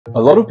A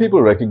lot of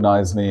people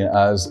recognize me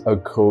as a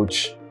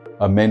coach,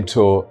 a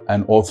mentor,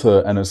 an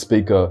author, and a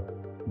speaker,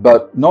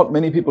 but not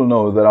many people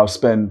know that I've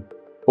spent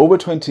over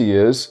 20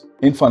 years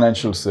in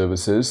financial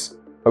services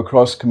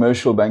across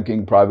commercial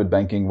banking, private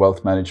banking,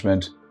 wealth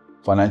management,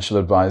 financial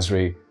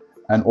advisory,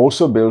 and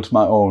also built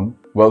my own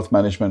wealth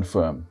management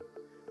firm.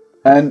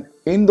 And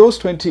in those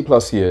 20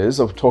 plus years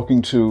of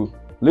talking to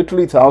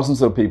literally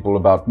thousands of people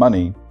about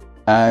money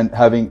and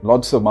having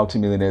lots of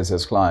multimillionaires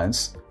as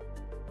clients,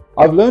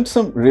 I've learned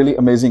some really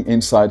amazing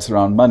insights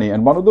around money.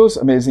 And one of those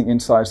amazing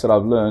insights that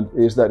I've learned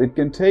is that it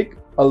can take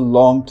a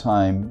long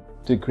time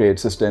to create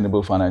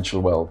sustainable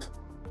financial wealth,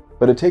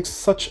 but it takes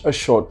such a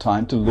short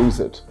time to lose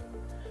it.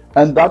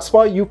 And that's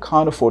why you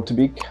can't afford to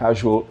be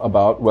casual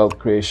about wealth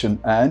creation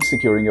and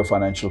securing your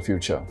financial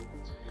future.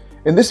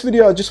 In this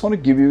video, I just want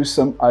to give you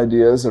some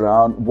ideas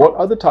around what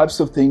are the types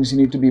of things you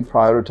need to be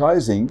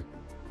prioritizing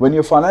when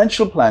you're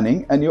financial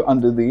planning and you're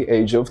under the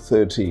age of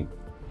 30.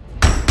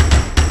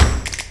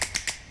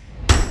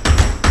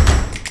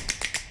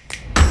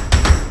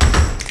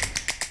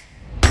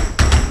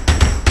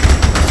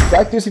 The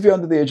fact is, if you're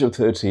under the age of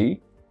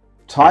 30,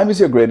 time is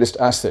your greatest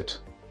asset.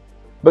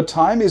 But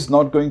time is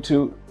not going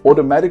to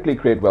automatically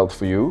create wealth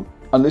for you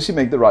unless you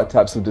make the right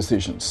types of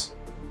decisions.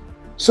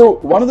 So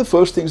one of the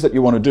first things that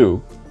you want to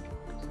do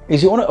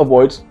is you want to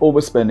avoid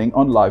overspending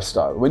on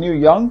lifestyle. When you're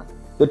young,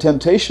 the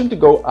temptation to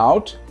go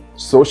out,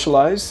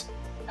 socialize,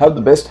 have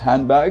the best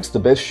handbags, the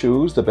best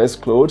shoes, the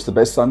best clothes, the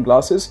best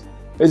sunglasses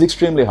is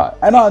extremely high.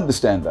 And I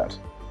understand that.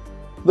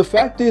 The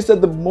fact is that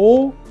the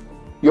more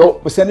your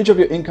percentage of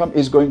your income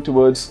is going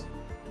towards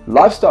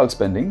lifestyle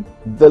spending,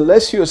 the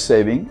less you're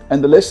saving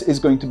and the less is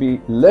going to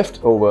be left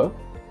over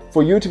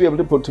for you to be able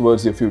to put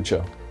towards your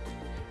future.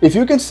 If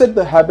you can set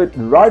the habit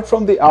right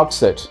from the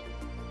outset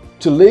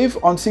to live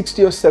on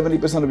 60 or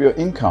 70% of your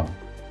income,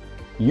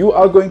 you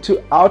are going to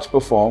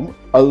outperform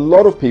a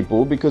lot of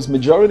people, because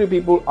majority of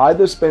people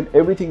either spend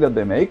everything that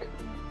they make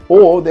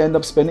or they end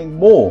up spending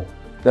more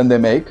than they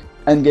make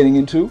and getting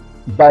into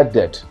bad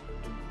debt.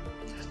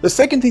 The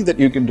second thing that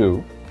you can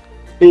do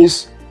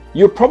is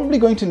you're probably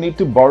going to need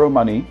to borrow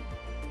money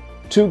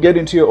to get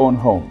into your own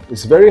home.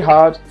 It's very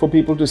hard for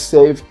people to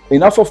save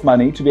enough of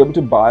money to be able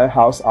to buy a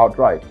house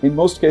outright. In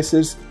most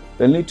cases,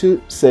 they'll need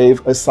to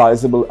save a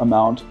sizable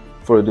amount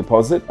for a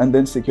deposit and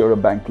then secure a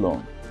bank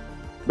loan.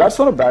 That's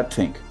not a bad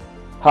thing.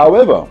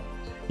 However,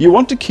 you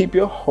want to keep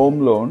your home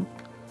loan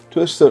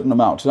to a certain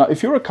amount. Now,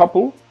 if you're a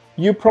couple,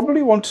 you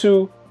probably want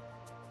to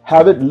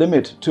have it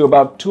limit to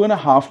about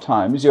 2.5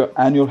 times your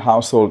annual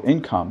household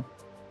income,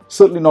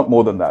 certainly not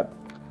more than that.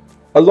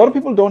 A lot of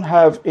people don't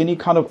have any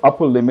kind of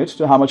upper limit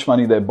to how much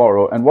money they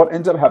borrow, and what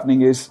ends up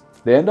happening is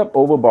they end up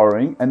over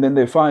borrowing, and then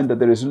they find that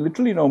there is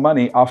literally no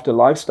money after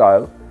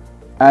lifestyle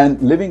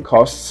and living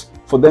costs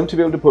for them to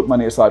be able to put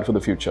money aside for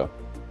the future.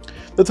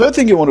 The third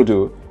thing you want to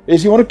do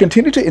is you want to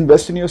continue to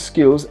invest in your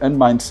skills and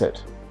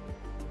mindset.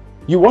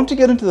 You want to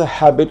get into the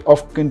habit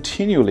of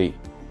continually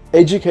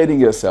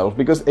educating yourself,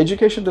 because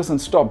education doesn't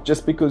stop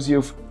just because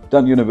you've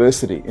done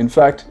university. In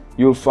fact,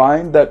 you'll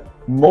find that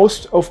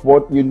most of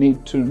what you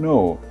need to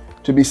know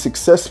to be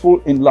successful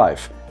in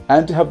life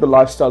and to have the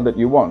lifestyle that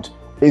you want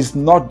is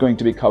not going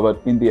to be covered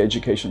in the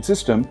education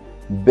system.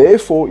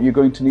 Therefore, you're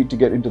going to need to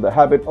get into the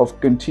habit of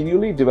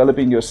continually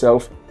developing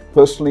yourself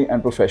personally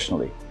and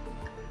professionally.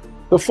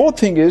 The fourth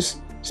thing is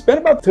spend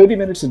about 30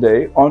 minutes a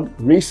day on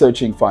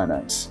researching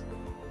finance.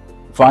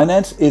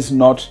 Finance is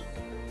not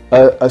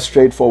a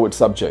straightforward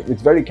subject.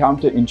 It's very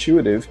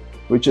counterintuitive,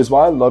 which is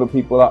why a lot of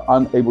people are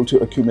unable to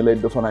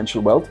accumulate the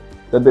financial wealth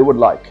that they would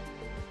like.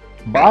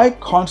 By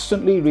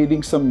constantly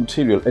reading some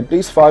material, at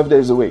least 5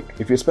 days a week,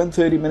 if you spend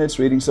 30 minutes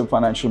reading some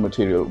financial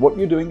material, what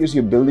you're doing is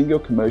you're building your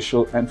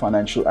commercial and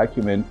financial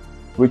acumen,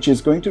 which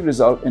is going to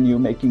result in you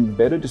making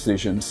better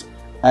decisions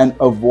and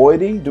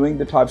avoiding doing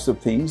the types of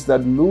things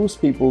that lose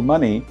people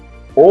money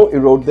or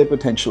erode their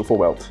potential for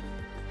wealth.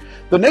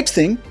 The next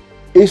thing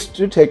is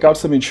to take out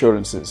some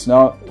insurances.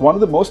 Now, one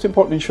of the most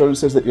important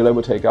insurances that you'll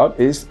ever take out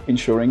is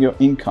insuring your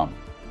income,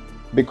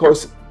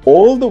 because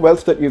all the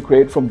wealth that you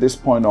create from this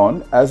point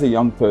on as a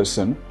young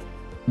person,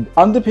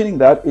 underpinning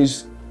that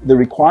is the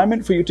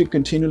requirement for you to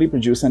continually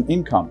produce an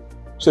income.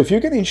 So if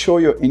you can insure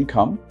your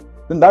income,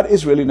 then that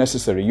is really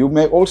necessary. You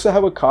may also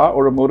have a car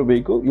or a motor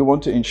vehicle, you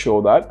want to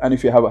insure that. And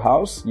if you have a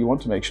house, you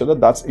want to make sure that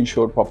that's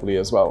insured properly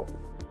as well.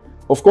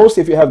 Of course,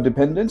 if you have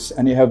dependents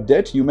and you have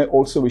debt, you may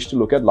also wish to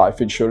look at life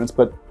insurance,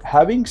 but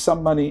having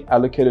some money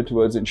allocated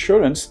towards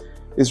insurance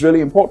is really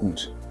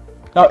important.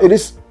 Now, it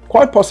is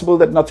quite possible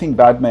that nothing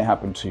bad may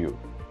happen to you.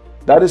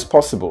 That is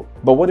possible,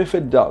 but what if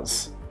it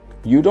does?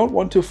 You don't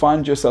want to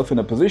find yourself in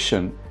a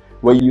position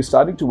where you're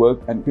starting to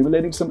work and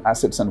accumulating some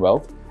assets and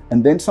wealth,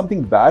 and then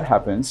something bad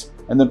happens,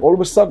 and then all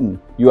of a sudden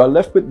you are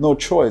left with no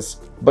choice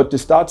but to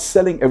start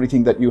selling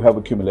everything that you have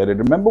accumulated.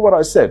 Remember what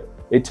I said,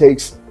 it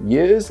takes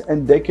years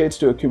and decades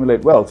to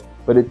accumulate wealth,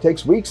 but it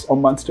takes weeks or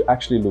months to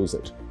actually lose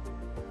it.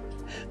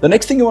 The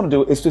next thing you want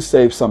to do is to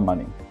save some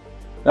money.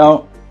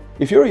 Now,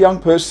 if you're a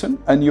young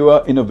person and you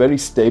are in a very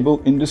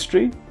stable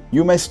industry,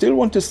 you may still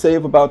want to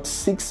save about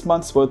 6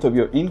 months worth of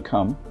your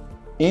income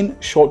in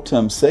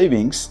short-term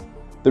savings.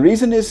 The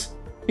reason is,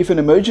 if an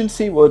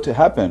emergency were to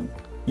happen,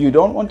 you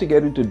don't want to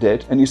get into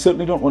debt, and you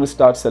certainly don't want to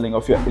start selling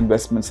off your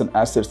investments and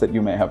assets that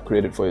you may have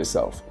created for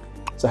yourself.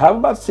 So have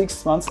about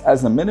 6 months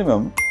as a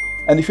minimum.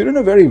 And if you're in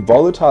a very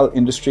volatile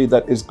industry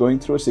that is going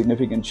through a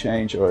significant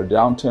change or a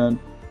downturn,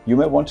 you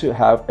may want to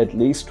have at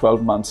least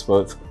 12 months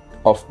worth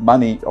of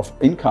money, of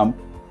income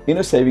in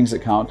a savings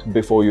account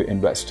before you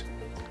invest.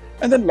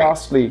 And then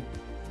lastly,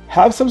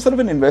 have some sort of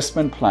an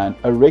investment plan,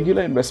 a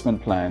regular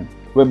investment plan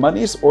where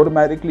money is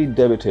automatically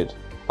debited,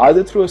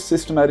 either through a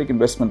systematic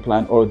investment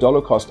plan or a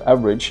dollar cost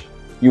average.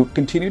 You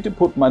continue to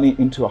put money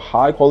into a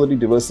high quality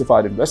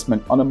diversified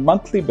investment on a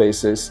monthly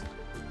basis.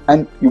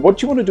 And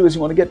what you want to do is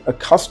you want to get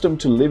accustomed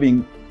to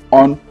living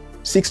on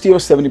 60 or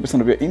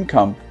 70% of your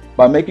income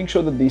by making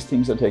sure that these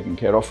things are taken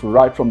care of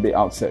right from the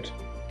outset.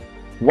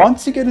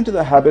 Once you get into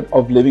the habit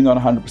of living on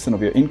 100%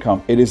 of your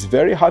income, it is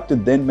very hard to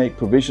then make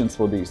provisions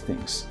for these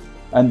things.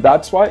 And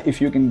that's why if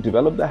you can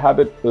develop the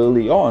habit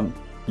early on,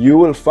 you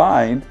will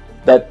find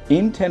that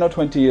in 10 or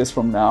 20 years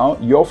from now,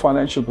 your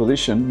financial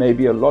position may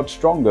be a lot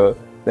stronger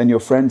than your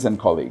friends and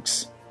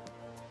colleagues.